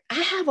say, I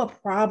have a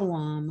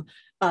problem,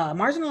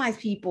 marginalized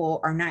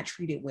people are not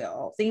treated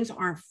well, things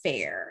aren't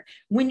fair.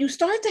 When you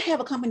start to have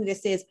a company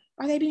that says,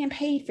 Are they being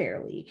paid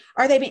fairly?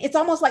 Are they being, it's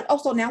almost like, oh,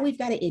 so now we've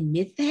got to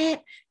admit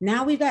that.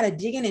 Now we've got to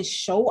dig in and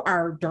show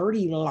our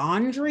dirty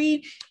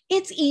laundry.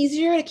 It's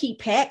easier to keep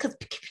Pat because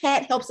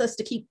Pat helps us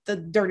to keep the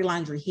dirty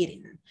laundry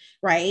hidden,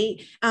 right?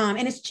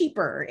 And it's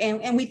cheaper.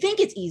 And we think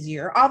it's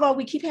easier, although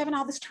we keep having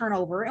all this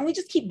turnover and we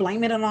just keep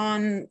blaming it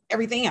on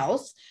everything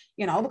else,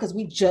 because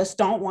we just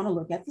don't want to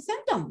look at the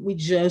symptom. We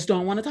just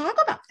don't want to talk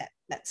about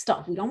that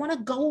stuff. We don't want to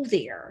go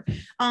there.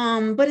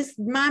 But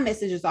my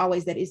message is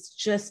always that it's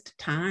just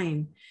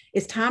time.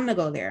 It's time to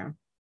go there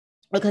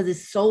because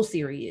it's so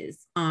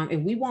serious.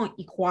 If we want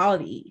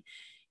equality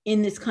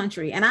in this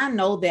country, and I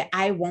know that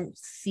I won't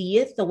see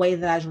it the way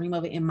that I dream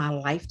of it in my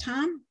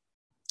lifetime.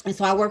 And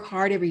so I work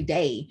hard every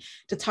day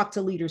to talk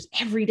to leaders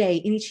every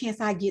day. Any chance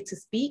I get to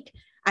speak,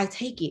 I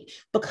take it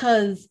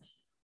because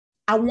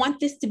I want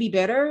this to be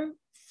better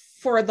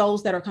for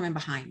those that are coming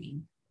behind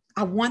me.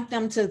 I want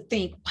them to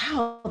think,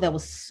 wow, that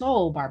was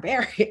so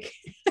barbaric,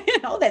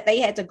 that they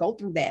had to go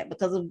through that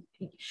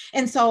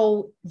and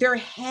so there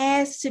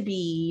has to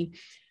be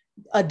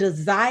a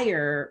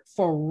desire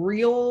for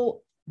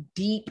real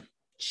deep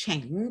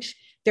change.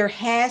 There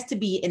has to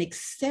be an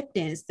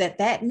acceptance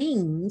that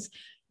means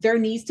there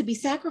needs to be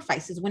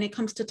sacrifices when it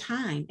comes to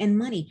time and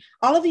money.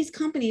 All of these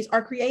companies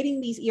are creating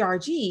these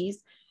ERGs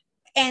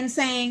and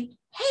saying,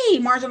 hey,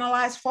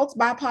 marginalized folks,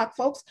 BIPOC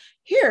folks,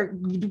 here,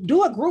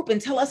 do a group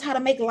and tell us how to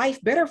make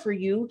life better for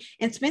you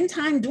and spend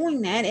time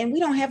doing that. And we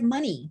don't have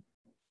money.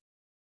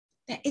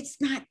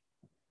 It's not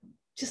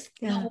just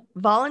no.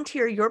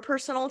 Volunteer your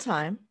personal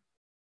time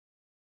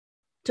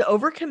to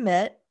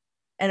overcommit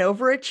and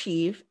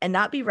overachieve and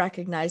not be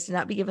recognized and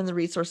not be given the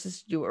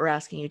resources to do what we're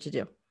asking you to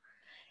do.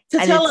 To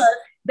tell us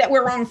that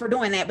we're wrong for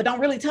doing that, but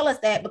don't really tell us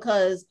that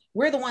because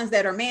we're the ones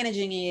that are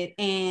managing it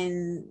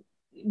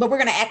but we're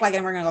going to act like it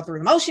and we're going to go through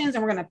the motions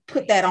and we're going to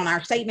put that on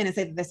our statement and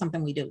say that that's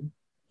something we do.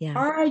 Yeah.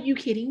 Are you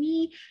kidding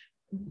me?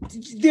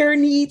 There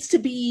needs to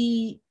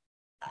be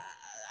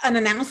an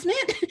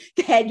announcement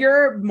that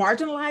your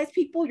marginalized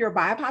people, your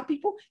BIPOC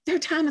people, their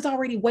time is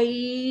already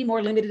way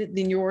more limited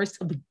than yours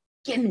to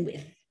begin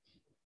with.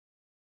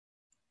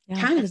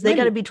 Yeah, because they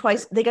got to be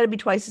twice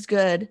as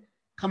good.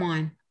 Come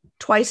on.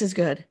 Twice as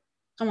good.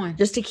 Come on.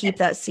 Just to keep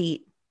that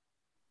seat.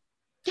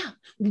 Yeah,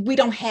 we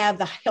don't have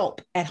the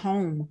help at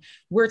home.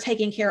 We're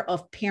taking care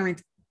of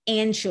parents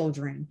and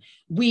children.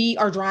 We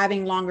are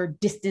driving longer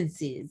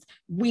distances.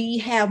 We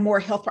have more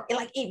health.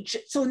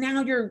 So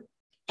now you're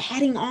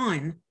adding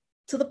on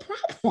to the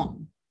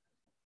problem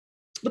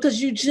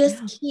because you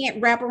just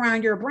can't wrap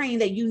around your brain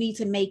that you need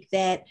to make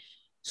that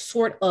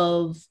sort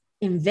of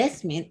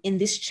investment in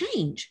this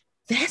change.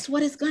 That's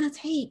what it's going to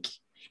take.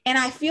 And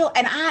I feel,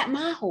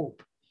 my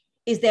hope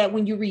is that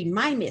when you read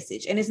my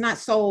message, and it's not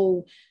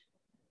so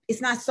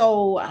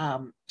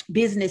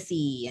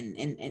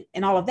businessy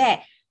and all of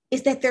that,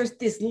 is that there's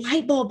this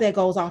light bulb that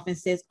goes off and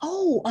says,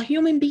 oh, a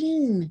human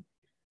being.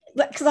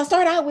 Because I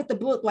start out with the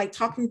book, like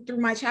talking through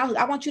my childhood.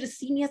 I want you to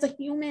see me as a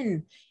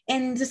human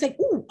and just say,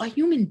 oh, a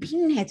human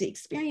being had to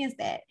experience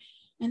that.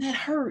 And that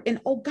hurt.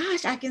 And oh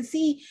gosh, I can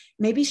see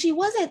maybe she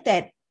wasn't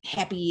that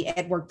happy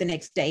at work the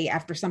next day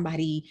after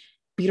somebody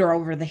beat her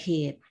over the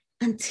head.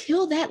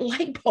 Until that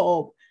light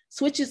bulb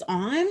switches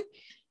on,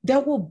 there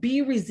will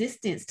be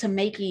resistance to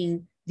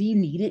making the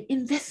needed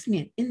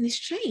investment in this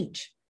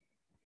change.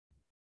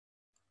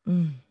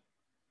 As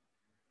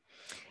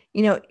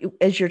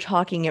you're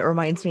talking, it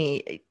reminds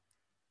me,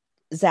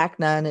 Zach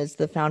Nunn is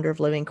the founder of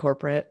Living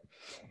Corporate,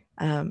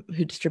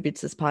 who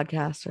distributes this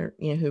podcast or,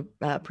 who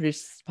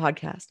produces this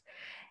podcast.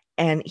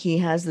 And he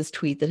has this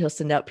tweet that he'll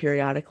send out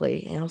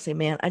periodically and he'll say,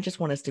 man, I just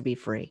want us to be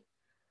free.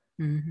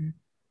 Mm-hmm.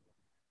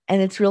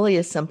 And it's really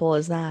as simple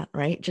as that,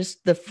 right?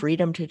 Just the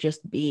freedom to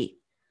just be.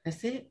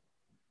 That's it.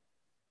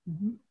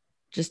 Mm-hmm.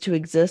 Just to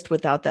exist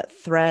without that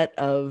threat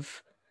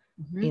of,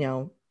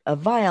 of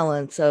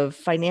violence, of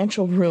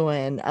financial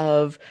ruin,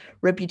 of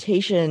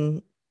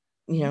reputation,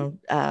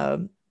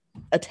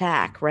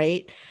 attack,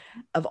 right?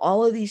 Of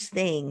all of these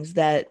things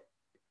that,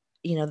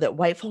 that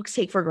white folks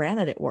take for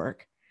granted at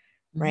work,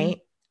 right?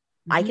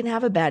 Mm-hmm. I can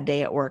have a bad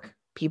day at work.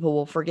 People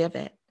will forgive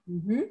it.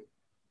 Mm-hmm.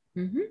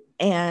 Mm-hmm.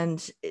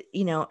 And,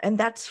 and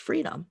that's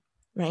freedom,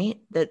 right?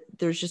 That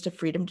there's just a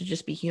freedom to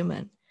just be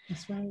human.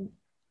 That's right.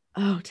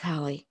 Oh,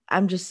 Tally,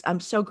 I'm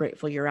so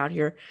grateful you're out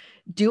here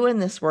doing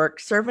this work,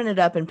 serving it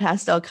up in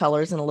pastel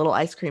colors in a little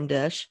ice cream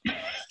dish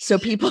so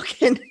people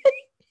can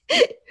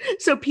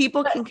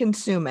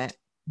consume it.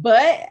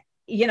 But,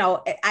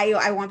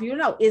 I want people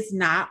to know it's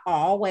not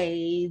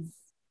always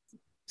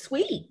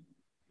sweet,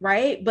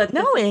 right? But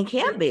no, it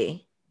can't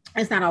be.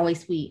 It's not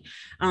always sweet.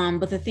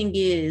 But the thing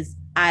is,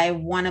 I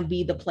want to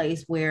be the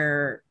place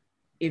where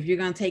if you're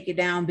going to take it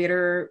down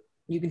bitter,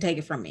 you can take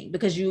it from me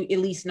because you at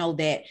least know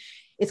that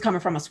it's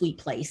coming from a sweet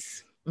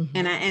place. Mm-hmm.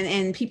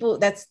 And people,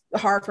 that's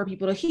hard for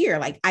people to hear.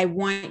 Like, I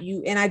want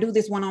you, and I do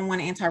this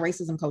one-on-one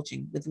anti-racism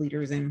coaching with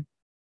leaders. And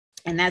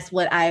that's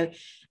what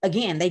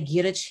they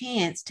get a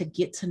chance to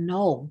get to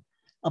know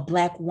a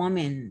Black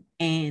woman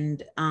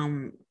and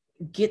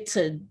get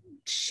to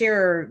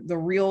share the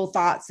real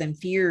thoughts and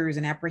fears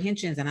and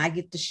apprehensions, and I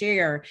get to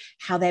share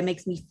how that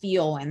makes me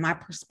feel and my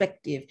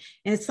perspective.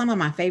 And it's some of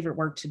my favorite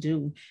work to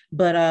do.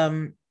 But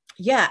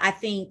yeah, I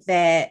think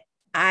that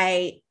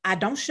I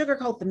don't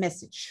sugarcoat the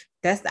message.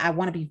 I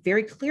want to be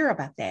very clear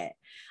about that.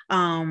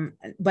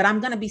 But I'm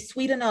going to be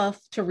sweet enough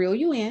to reel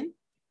you in,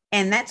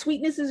 and that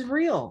sweetness is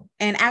real.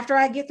 And after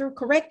I get through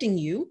correcting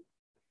you,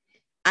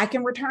 I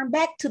can return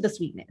back to the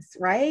sweetness,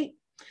 right?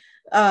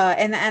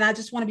 And I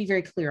just want to be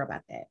very clear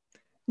about that.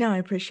 No, I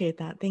appreciate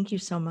that. Thank you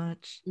so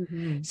much.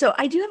 Mm-hmm. So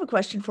I do have a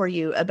question for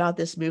you about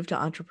this move to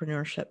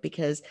entrepreneurship,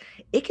 because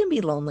it can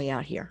be lonely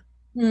out here.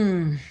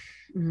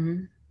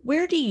 Mm-hmm.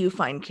 Where do you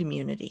find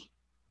community?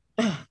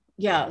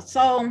 Yeah.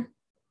 So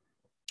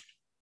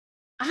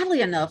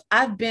oddly enough,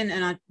 I've been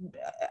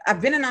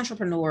an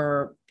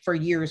entrepreneur for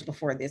years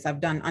before this. I've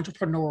done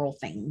entrepreneurial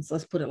things,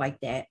 let's put it like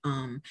that.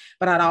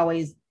 But I'd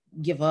always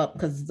give up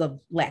because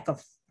of lack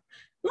of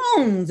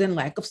loans and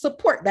lack of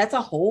support. That's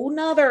a whole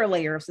nother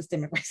layer of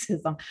systemic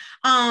racism.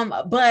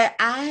 But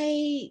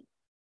I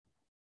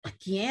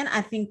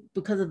think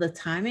because of the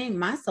timing,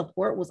 my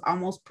support was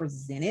almost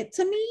presented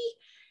to me,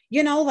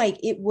 like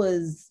it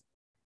was.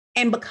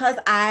 And because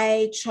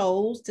I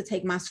chose to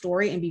take my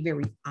story and be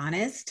very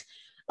honest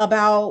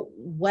about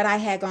what I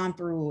had gone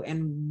through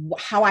and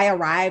how I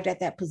arrived at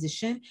that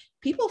position,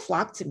 people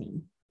flocked to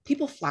me.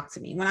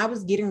 When I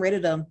was getting ready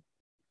to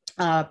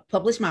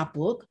publish my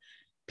book,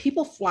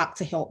 people flocked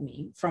to help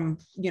me, from,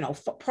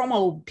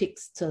 promo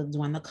pics to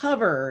doing the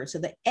cover, to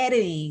the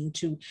editing,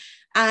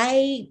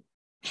 I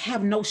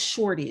have no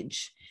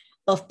shortage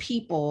of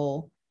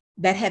people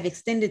that have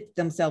extended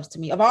themselves to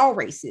me, of all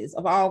races,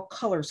 of all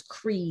colors,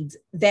 creeds,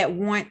 that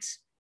want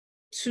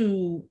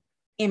to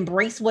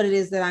embrace what it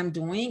is that I'm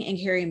doing and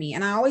carry me.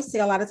 And I always say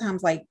a lot of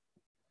times, like,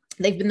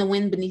 they've been the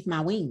wind beneath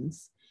my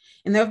wings.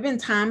 And there have been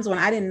times when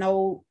I didn't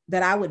know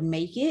that I would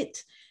make it,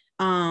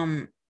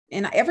 in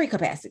every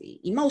capacity,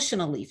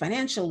 emotionally,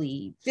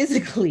 financially,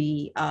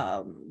 physically,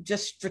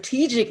 just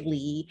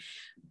strategically.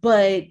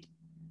 But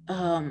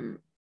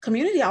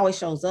community always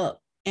shows up.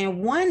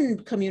 And one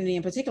community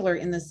in particular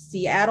in the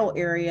Seattle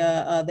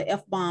area, the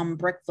F-Bomb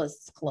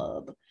Breakfast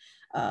Club,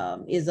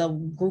 is a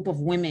group of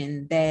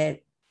women that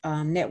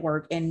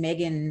network, and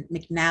Megan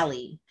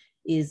McNally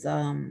is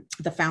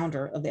the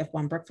founder of the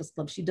F-Bomb Breakfast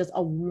Club. She does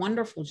a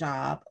wonderful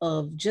job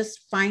of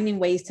just finding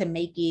ways to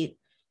make it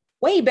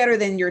way better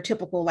than your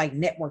typical like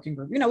networking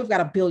group. We've got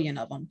 1 billion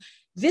of them.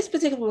 This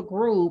particular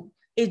group,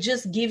 it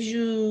just gives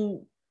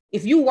you,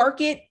 if you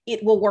work it,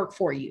 it will work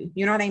for you.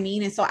 You know what I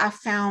mean? And so I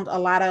found a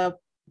lot of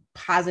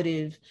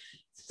positive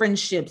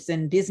friendships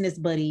and business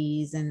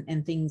buddies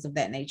and things of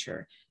that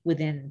nature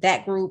within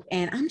that group.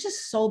 And I'm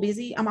just so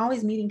busy. I'm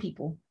always meeting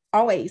people,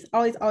 always,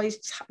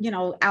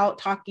 out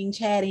talking,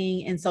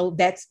 chatting. And so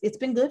it's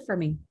been good for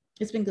me.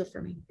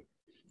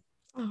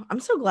 Oh, I'm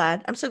so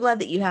glad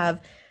that you have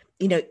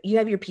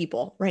your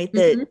people, right?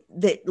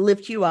 That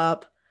lift you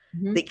up,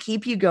 that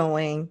keep you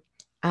going,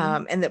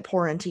 and that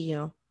pour into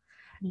you.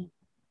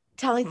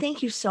 Tali,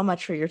 thank you so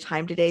much for your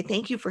time today.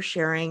 Thank you for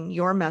sharing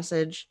your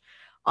message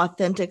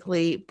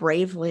authentically,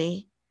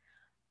 bravely.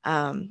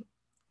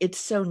 It's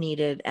so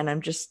needed. And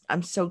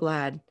I'm so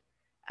glad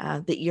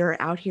that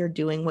you're out here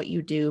doing what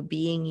you do,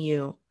 being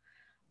you.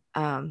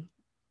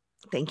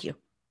 Thank you.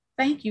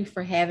 Thank you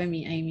for having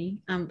me, Amy.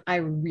 I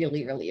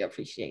really, really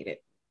appreciate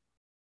it.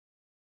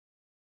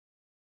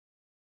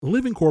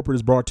 Living Corporate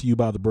is brought to you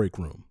by The Break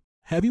Room.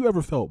 Have you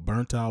ever felt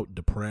burnt out,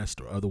 depressed,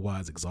 or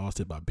otherwise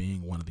exhausted by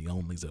being one of the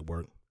onlys at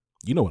work?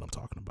 You know what I'm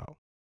talking about.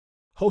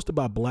 Hosted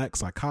by Black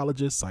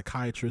psychologists,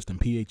 psychiatrists, and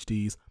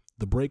PhDs,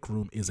 The Break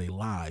Room is a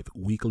live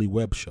weekly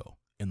web show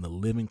in the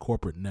Living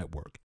Corporate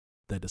network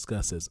that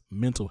discusses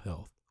mental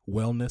health,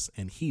 wellness,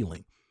 and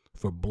healing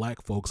for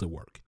Black folks at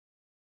work.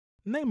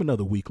 Name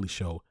another weekly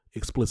show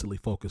explicitly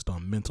focused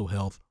on mental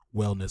health,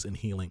 wellness, and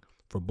healing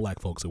for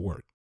Black folks at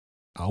work.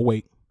 I'll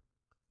wait.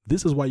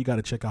 This is why you got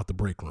to check out The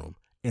Break Room,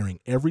 airing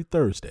every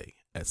Thursday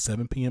at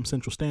 7 p.m.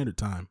 Central Standard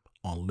Time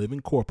on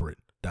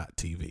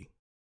livingcorporate.tv.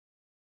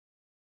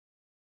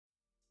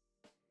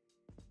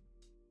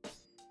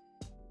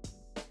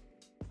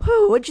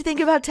 What'd you think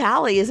about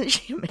Tali? Isn't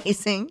she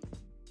amazing?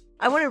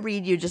 I want to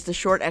read you just a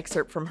short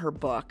excerpt from her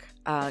book,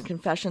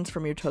 Confessions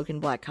from Your Token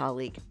Black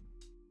Colleague.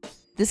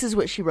 This is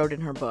what she wrote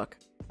in her book.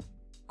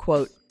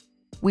 Quote,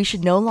 "We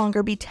should no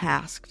longer be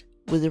tasked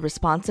with the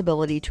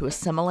responsibility to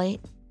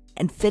assimilate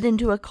and fit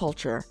into a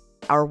culture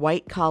our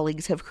white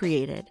colleagues have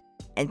created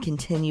and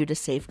continue to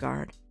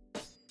safeguard.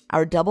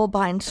 Our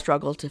double-bind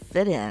struggle to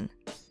fit in,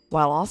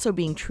 while also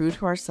being true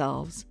to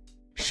ourselves,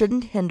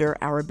 shouldn't hinder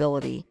our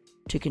ability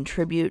to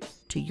contribute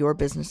to your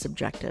business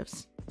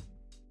objectives."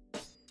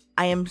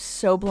 I am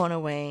so blown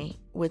away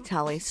with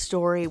Tali's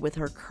story, with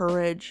her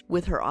courage,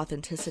 with her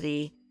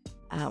authenticity,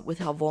 with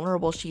how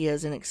vulnerable she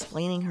is in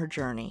explaining her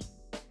journey.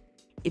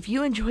 If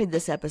you enjoyed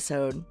this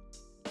episode,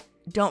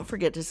 don't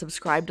forget to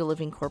subscribe to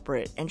Living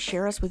Corporate and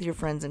share us with your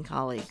friends and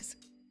colleagues.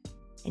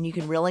 And you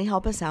can really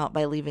help us out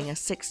by leaving a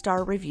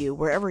 6-star review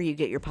wherever you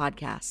get your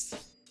podcasts.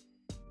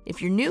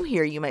 If you're new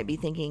here, you might be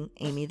thinking,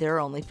 Amy, there are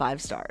only 5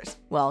 stars.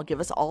 Well, give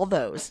us all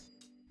those.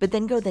 But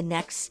then go the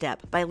next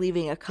step by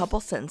leaving a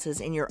couple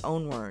sentences in your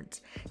own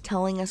words,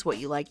 telling us what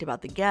you liked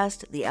about the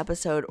guest, the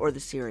episode, or the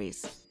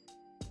series.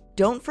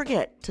 Don't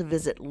forget to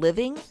visit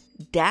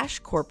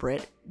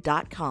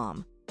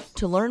living-corporate.com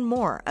to learn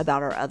more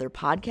about our other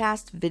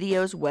podcasts,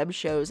 videos, web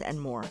shows,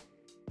 and more.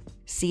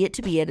 See It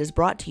to Be It is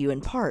brought to you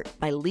in part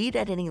by Lead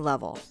at Any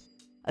Level,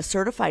 a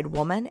certified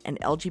woman and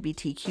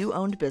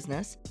LGBTQ-owned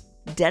business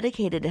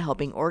dedicated to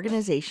helping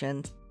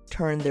organizations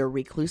turn their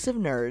reclusive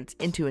nerds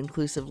into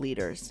inclusive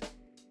leaders.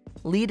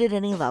 Lead at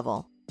Any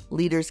Level.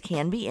 Leaders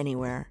can be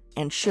anywhere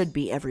and should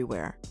be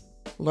everywhere.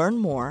 Learn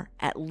more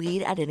at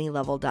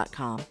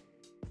leadatanylevel.com.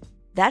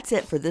 That's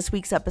it for this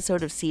week's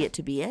episode of See It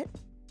to Be It.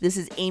 This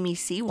is Amy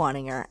C.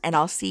 Waninger, and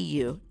I'll see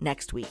you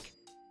next week.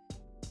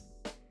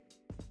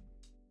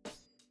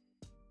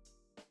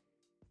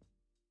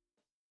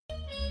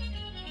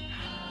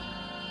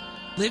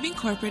 Living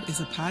Corporate is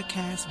a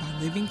podcast by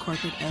Living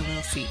Corporate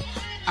LLC.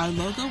 Our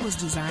logo was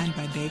designed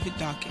by David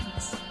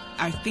Dawkins.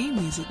 Our theme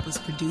music was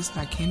produced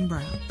by Ken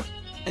Brown.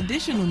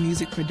 Additional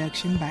music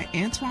production by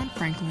Antoine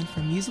Franklin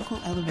for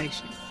Musical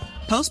Elevation.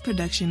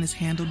 Post-production is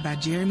handled by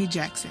Jeremy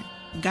Jackson.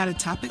 Got a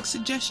topic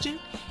suggestion?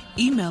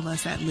 Email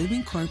us at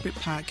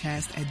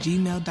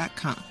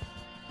livingcorporatepodcast@gmail.com.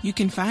 You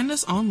can find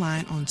us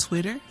online on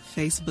Twitter,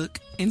 Facebook,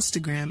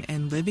 Instagram,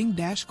 and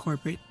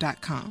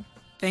living-corporate.com.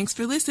 Thanks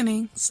for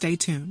listening. Stay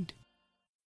tuned.